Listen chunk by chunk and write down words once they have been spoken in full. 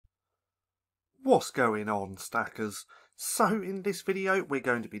What's going on, stackers? So in this video we're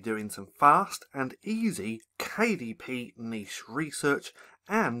going to be doing some fast and easy KDP niche research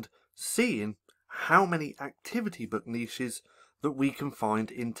and seeing how many activity book niches that we can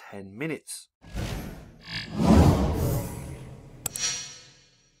find in 10 minutes.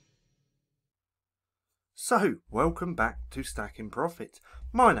 So, welcome back to StackinProfit.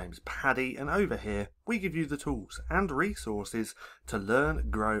 My name's Paddy and over here we give you the tools and resources to learn,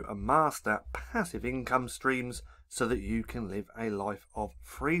 grow and master passive income streams so that you can live a life of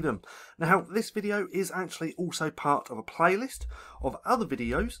freedom. Now this video is actually also part of a playlist of other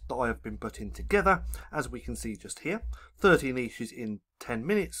videos that I have been putting together, as we can see just here. 30 niches in 10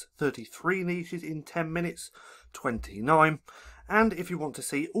 minutes, 33 niches in 10 minutes, 29. And if you want to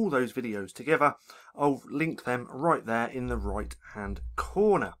see all those videos together, I'll link them right there in the right hand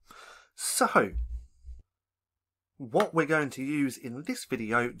corner. So, what we're going to use in this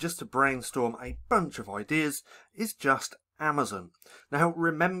video just to brainstorm a bunch of ideas is just Amazon. Now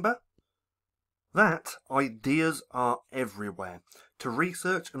remember that ideas are everywhere. To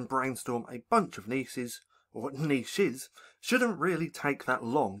research and brainstorm a bunch of niches shouldn't really take that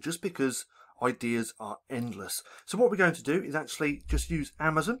long, just because ideas are endless. So what we're going to do is actually just use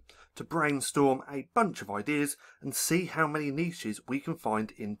Amazon to brainstorm a bunch of ideas and see how many niches we can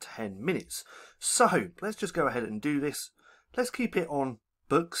find in 10 minutes. So let's just go ahead and do this. Let's keep it on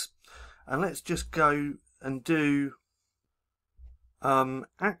books and let's just go and do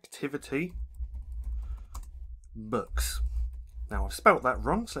activity books. Now I've spelt that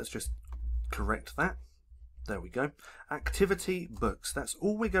wrong, so let's just correct that. There we go. Activity books. That's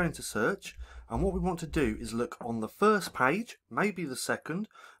all we're going to search. And what we want to do is look on the first page, maybe the second,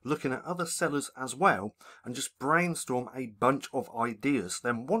 looking at other sellers as well, and just brainstorm a bunch of ideas.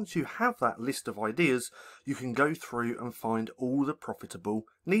 Then once you have that list of ideas, you can go through and find all the profitable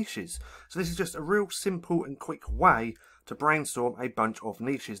niches. So this is just a real simple and quick way to brainstorm a bunch of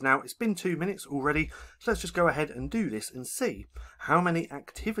niches. Now it's been 2 minutes already, so let's just go ahead and do this and see how many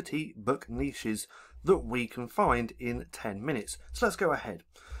activity book niches that we can find in 10 minutes. So let's go ahead.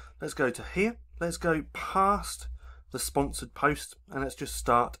 Let's go to here. Let's go past the sponsored post and let's just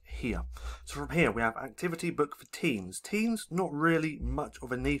start here. So from here we have activity book for teens. Teens, not really much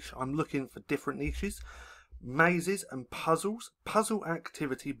of a niche. I'm looking for different niches. Mazes and puzzles. Puzzle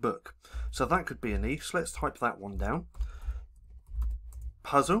activity book. So that could be a niche. Let's type that one down.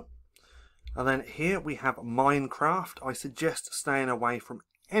 Puzzle. And then here we have Minecraft. I suggest staying away from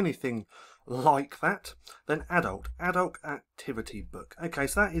anything like that. Then adult activity book. Okay,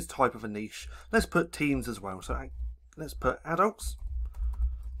 so that is type of a niche. Let's put teens as well. So let's put adults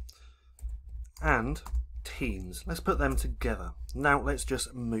and teens. Let's put them together. Now let's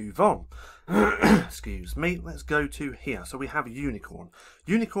just move on. Excuse me. Let's go to here. So we have unicorn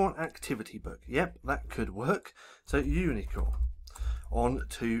activity book. Yep, that could work. So unicorn. On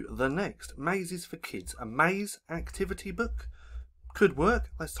to the next. Mazes for kids. A maze activity book could work.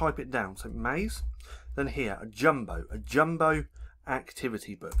 Let's type it down. So maze. Then here a jumbo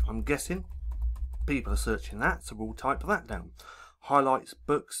activity book. I'm guessing people are searching that, so we'll type that down. Highlights,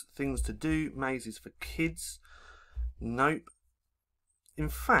 books, things to do, mazes for kids. Nope. In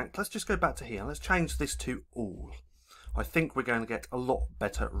fact, let's just go back to here. Let's change this to all. I think we're going to get a lot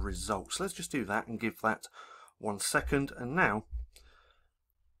better results. Let's just do that and give that 1 second. And now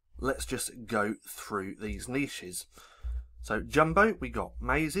let's just go through these niches. So jumbo, we got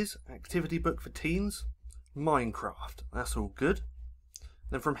mazes, activity book for teens, Minecraft. That's all good.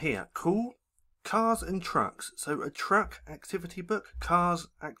 Then from here, cool, cars and trucks. So a truck activity book, cars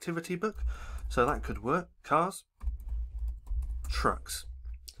activity book. So that could work. Cars, trucks.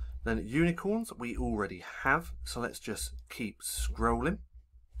 Then unicorns, we already have. So let's just keep scrolling.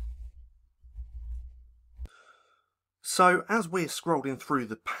 So as we're scrolling through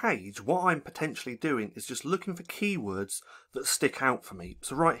the page, what I'm potentially doing is just looking for keywords that stick out for me.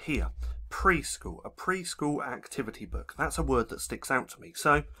 So right here, preschool, a preschool activity book. That's a word that sticks out to me.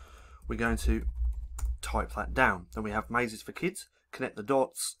 So we're going to type that down. Then we have mazes for kids, connect the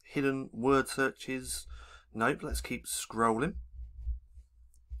dots, hidden word searches. Nope, let's keep scrolling.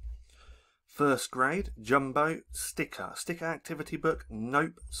 First grade, jumbo, sticker activity book.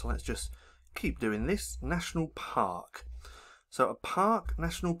 Nope, so let's just keep doing this. National park. So a park,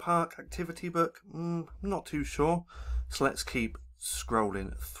 national park activity book, not too sure. So let's keep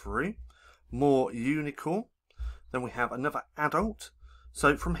scrolling through. More unicorn. Then we have another adult.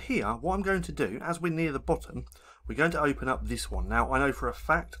 So from here, what I'm going to do, as we're near the bottom, we're going to open up this one. Now I know for a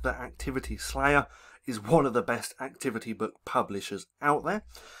fact that Activity Slayer is one of the best activity book publishers out there.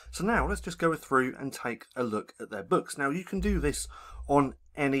 So now let's just go through and take a look at their books. Now you can do this on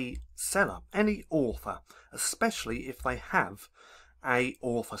any seller, any author, especially if they have a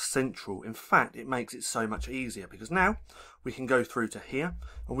author central. In fact, it makes it so much easier because now we can go through to here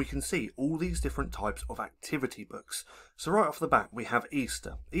and we can see all these different types of activity books. So right off the bat we have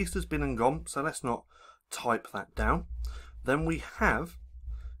Easter. Easter's been and gone, so let's not type that down. Then we have,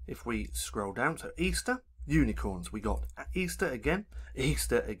 if we scroll down, so Easter, unicorns, we got Easter again,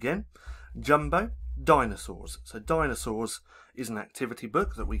 Jumbo, dinosaurs. So dinosaurs is an activity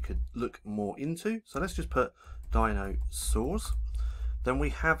book that we could look more into. So let's just put dinosaurs. Then we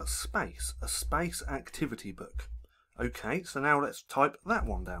have space, a space activity book. Okay, so now let's type that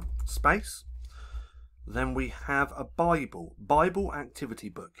one down, space. Then we have a Bible activity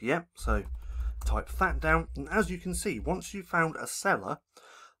book. Yep, so type that down. And as you can see, once you've found a seller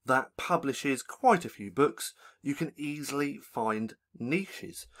that publishes quite a few books, you can easily find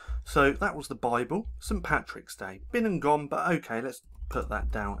niches. So that was the Bible, St. Patrick's Day, been and gone, but okay, let's put that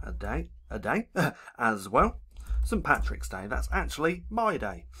down a day as well. St. Patrick's Day, that's actually my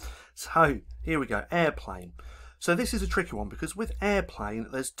day. So here we go, airplane. So this is a tricky one because with airplane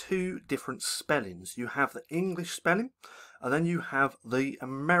there's two different spellings. You have the English spelling and then you have the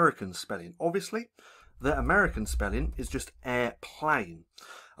American spelling. Obviously the American spelling is just airplane,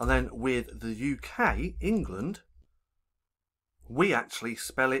 and then with the UK, England, we actually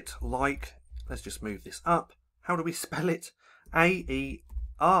spell it like, let's just move this up. How do we spell it? A-E-R-O,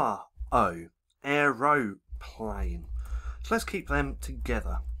 aeroplane. So let's keep them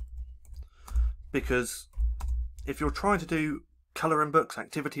together, because if you're trying to do colouring books,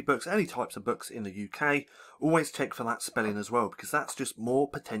 activity books, any types of books in the UK, always check for that spelling as well, because that's just more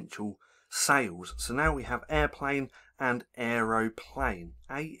potential sales. So now we have airplane and aeroplane.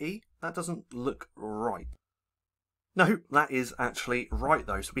 A-E? That doesn't look right. No, that is actually right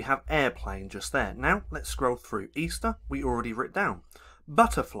though. So we have airplane just there. Now let's scroll through. Easter, we already wrote down.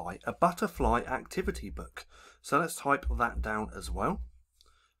 Butterfly, a butterfly activity book. So let's type that down as well.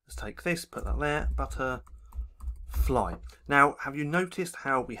 Let's take this, put that there, butterfly. Now, have you noticed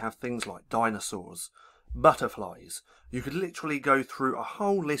how we have things like dinosaurs, butterflies? You could literally go through a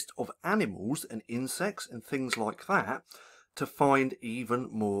whole list of animals and insects and things like that to find even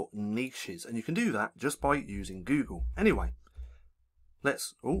more niches. And you can do that just by using Google. Anyway,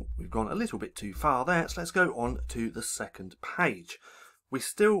 we've gone a little bit too far there, so let's go on to the second page. We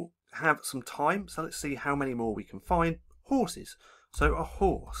still have some time, so let's see how many more we can find. Horses. So a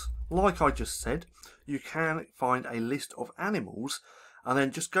horse, like I just said, you can find a list of animals and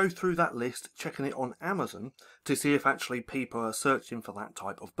then just go through that list, checking it on Amazon to see if actually people are searching for that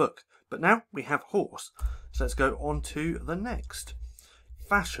type of book. But now we have horse, so let's go on to the next.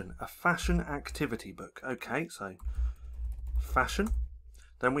 Fashion, a fashion activity book. Okay, so fashion.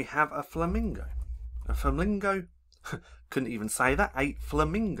 Then we have a flamingo. A flamingo, couldn't even say that, a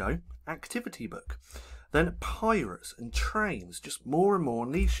flamingo activity book. Then pirates and trains, just more and more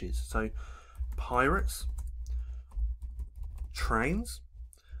niches. So pirates, trains.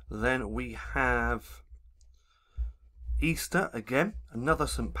 Then we have Easter again, another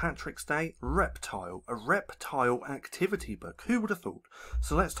St. Patrick's Day, reptile, a reptile activity book. Who would have thought?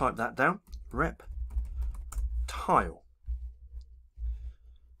 So let's type that down, reptile.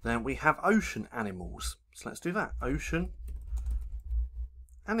 Then we have ocean animals. So let's do that, ocean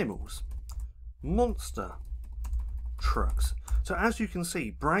animals. Monster trucks. So as you can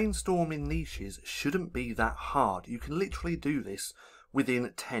see, brainstorming niches shouldn't be that hard. You can literally do this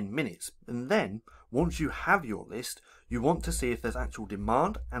within 10 minutes. And then once you have your list, you want to see if there's actual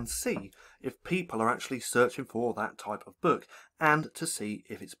demand and see if people are actually searching for that type of book and to see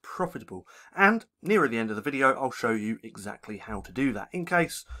if it's profitable. And nearer the end of the video, I'll show you exactly how to do that in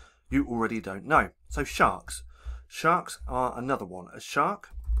case you already don't know. So sharks. Sharks are another one. A shark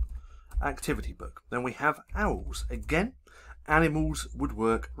activity book. Then we have owls. Again, animals would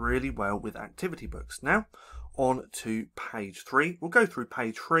work really well with activity books. Now on to page 3. We'll go through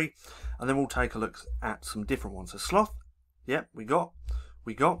page 3 and then we'll take a look at some different ones. So sloth, yep, we got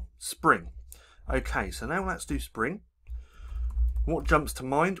spring. Okay, so now let's do spring. What jumps to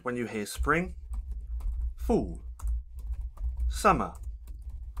mind when you hear spring? Fall, summer,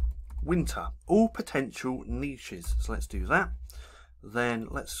 winter, all potential niches. So let's do that. Then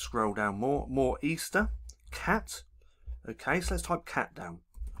let's scroll down more Easter, cat. Okay, so let's type cat down.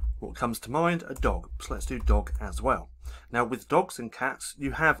 What comes to mind? A dog. So let's do dog as well. Now with dogs and cats,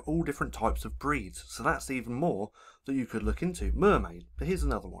 you have all different types of breeds. So that's even more that you could look into. Mermaid. Here's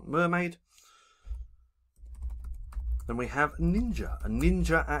another one. Mermaid. Then we have ninja. A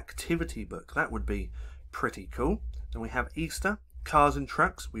ninja activity book. That would be pretty cool. Then we have Easter. Cars and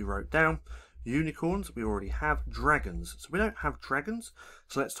trucks. We wrote down. Unicorns, we already have. Dragons, so we don't have dragons,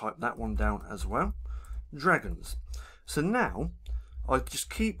 so let's type that one down as well. Dragons. So now I just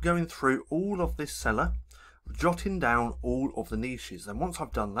keep going through all of this cellar, jotting down all of the niches. Then once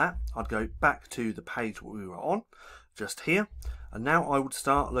I've done that, I'd go back to the page we were on, just here, and now I would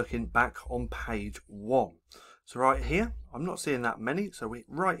start looking back on page 1. So right here, I'm not seeing that many, so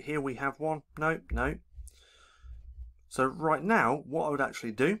right here we have one. No. So right now, what I would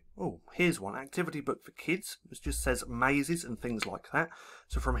actually do, oh, here's one, activity book for kids. It just says mazes and things like that.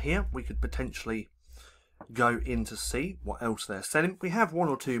 So from here, we could potentially go in to see what else they're selling. We have 1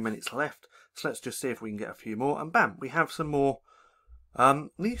 or 2 minutes left, so let's just see if we can get a few more. And bam, we have some more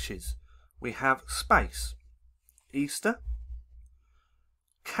niches. We have space, Easter,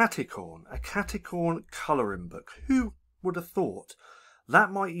 Caticorn, a Caticorn colouring book. Who would have thought that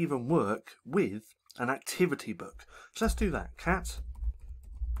might even work with an activity book? So let's do that. Caticorn.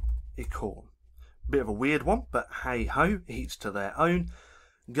 Bit of a weird one, but hey ho, each to their own.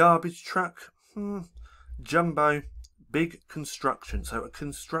 Garbage truck, jumbo, big construction. So a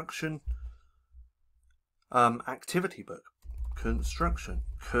construction activity book. Construction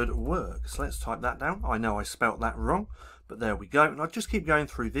could work. So let's type that down. I know I spelt that wrong, but there we go. And I'd just keep going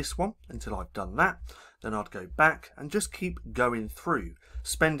through this one until I've done that. Then I'd go back and just keep going through,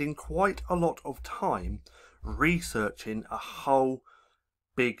 spending quite a lot of time researching a whole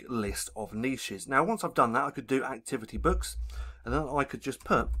big list of niches. Now once I've done that, I could do activity books, and then I could just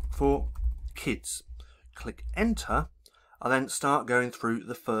put for kids, click enter, and then start going through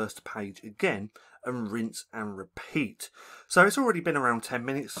the first page again and rinse and repeat. So it's already been around 10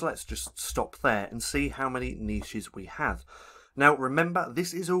 minutes, so let's just stop there and see how many niches we have. Now remember,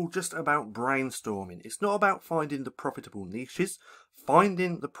 this is all just about brainstorming. It's not about finding the profitable niches.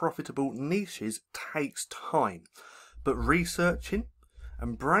 Finding the profitable niches takes time, but researching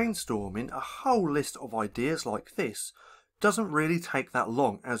and brainstorming a whole list of ideas like this doesn't really take that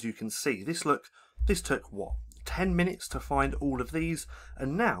long. As you can see, this took what, 10 minutes to find all of these,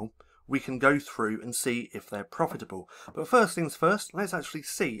 and now we can go through and see if they're profitable. But first things first, let's actually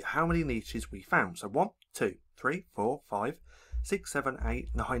see how many niches we found. So 1, 2, 3, 4, 5, 6, 7,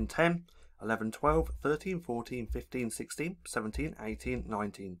 8, 9, 10, 11, 12, 13, 14, 15, 16, 17, 18,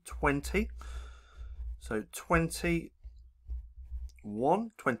 19, 20. So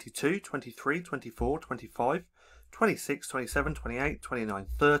 21, 22, 23, 24, 25, 26, 27, 28, 29,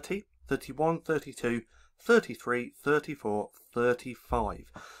 30, 31, 32, 33, 34,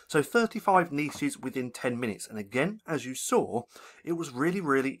 35. So 35 niches within 10 minutes. And again, as you saw, it was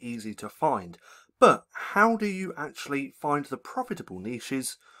really easy to find. But how do you actually find the profitable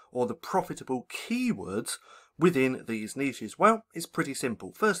niches or the profitable keywords within these niches? Well, it's pretty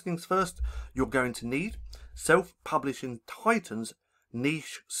simple. First things first, you're going to need Self-Publishing Titans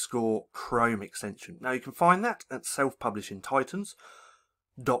Niche Score Chrome extension. Now you can find that at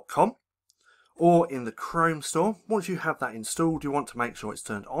selfpublishingtitans.com or in the Chrome store. Once you have that installed, you want to make sure it's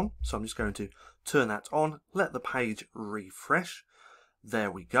turned on. So I'm just going to turn that on, let the page refresh. There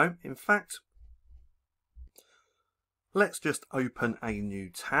we go. In fact, let's just open a new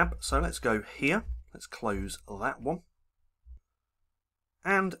tab. So let's go here. Let's close that one.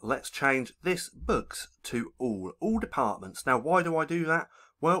 And let's change this books to all departments. Now, why do I do that?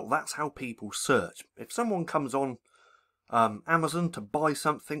 Well, that's how people search. If someone comes on Amazon to buy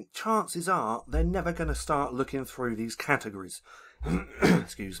something, chances are they're never going to start looking through these categories.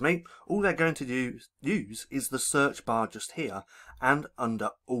 Excuse me. All they're going to use is the search bar just here and under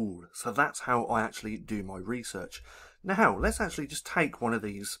all. So that's how I actually do my research. Now, let's actually just take one of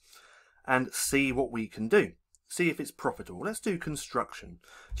these and see what we can do. See if it's profitable. Let's do construction.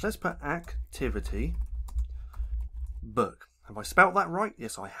 So let's put activity book. Have I spelt that right?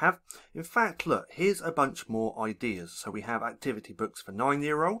 Yes, I have. In fact, look, here's a bunch more ideas. So we have activity books for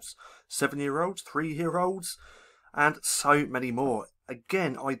 9-year-olds, 7-year-olds, 3-year-olds, and so many more.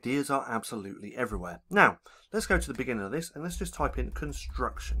 Again, ideas are absolutely everywhere. Now, let's go to the beginning of this and let's just type in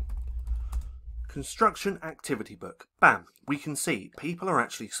construction. Construction activity book. Bam, we can see people are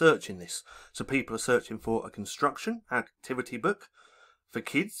actually searching this. So people are searching for a construction activity book for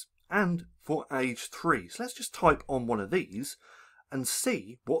kids and for age 3. So let's just type on one of these and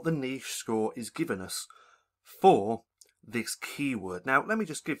see what the niche score is giving us for this keyword. Now, let me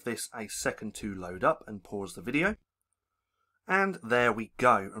just give this a second to load up and pause the video. And there we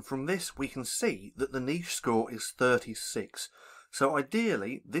go. And from this, we can see that the niche score is 36. So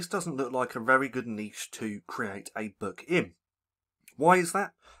ideally, this doesn't look like a very good niche to create a book in. Why is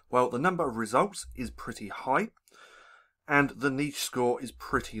that? Well, the number of results is pretty high and the niche score is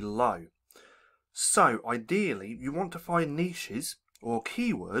pretty low. So ideally, you want to find niches or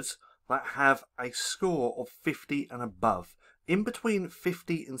keywords that have a score of 50 and above. In between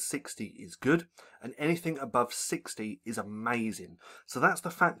 50 and 60 is good, and anything above 60 is amazing. So that's the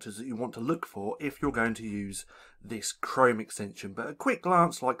factors that you want to look for if you're going to use this Chrome extension. But a quick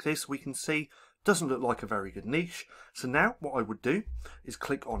glance like this, we can see doesn't look like a very good niche. So now what I would do is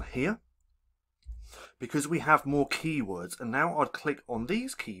click on here, because we have more keywords, and now I'd click on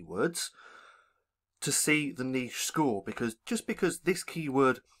these keywords to see the niche score, because just because this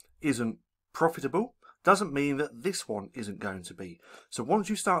keyword isn't profitable doesn't mean that this one isn't going to be. So once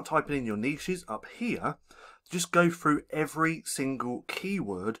you start typing in your niches up here, just go through every single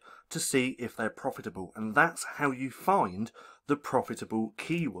keyword to see if they're profitable, and that's how you find the profitable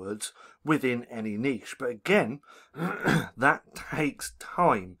keywords within any niche. But again, that takes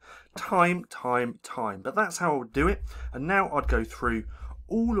time, but that's how I would do it. And now I'd go through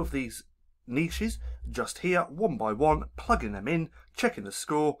all of these niches just here one by one, plugging them in, checking the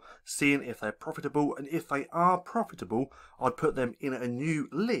score, seeing if they're profitable, and if they are profitable I'd put them in a new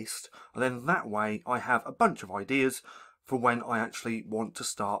list, and then that way I have a bunch of ideas for when I actually want to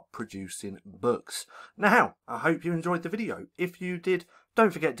start producing books. Now, I hope you enjoyed the video. If you did,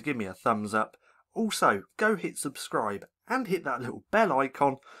 don't forget to give me a thumbs up. Also, go hit subscribe and hit that little bell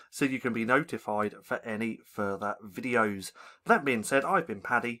icon so you can be notified for any further videos. That being said, I've been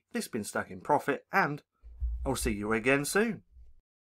Paddy, this has been StackinProfit, and I'll see you again soon.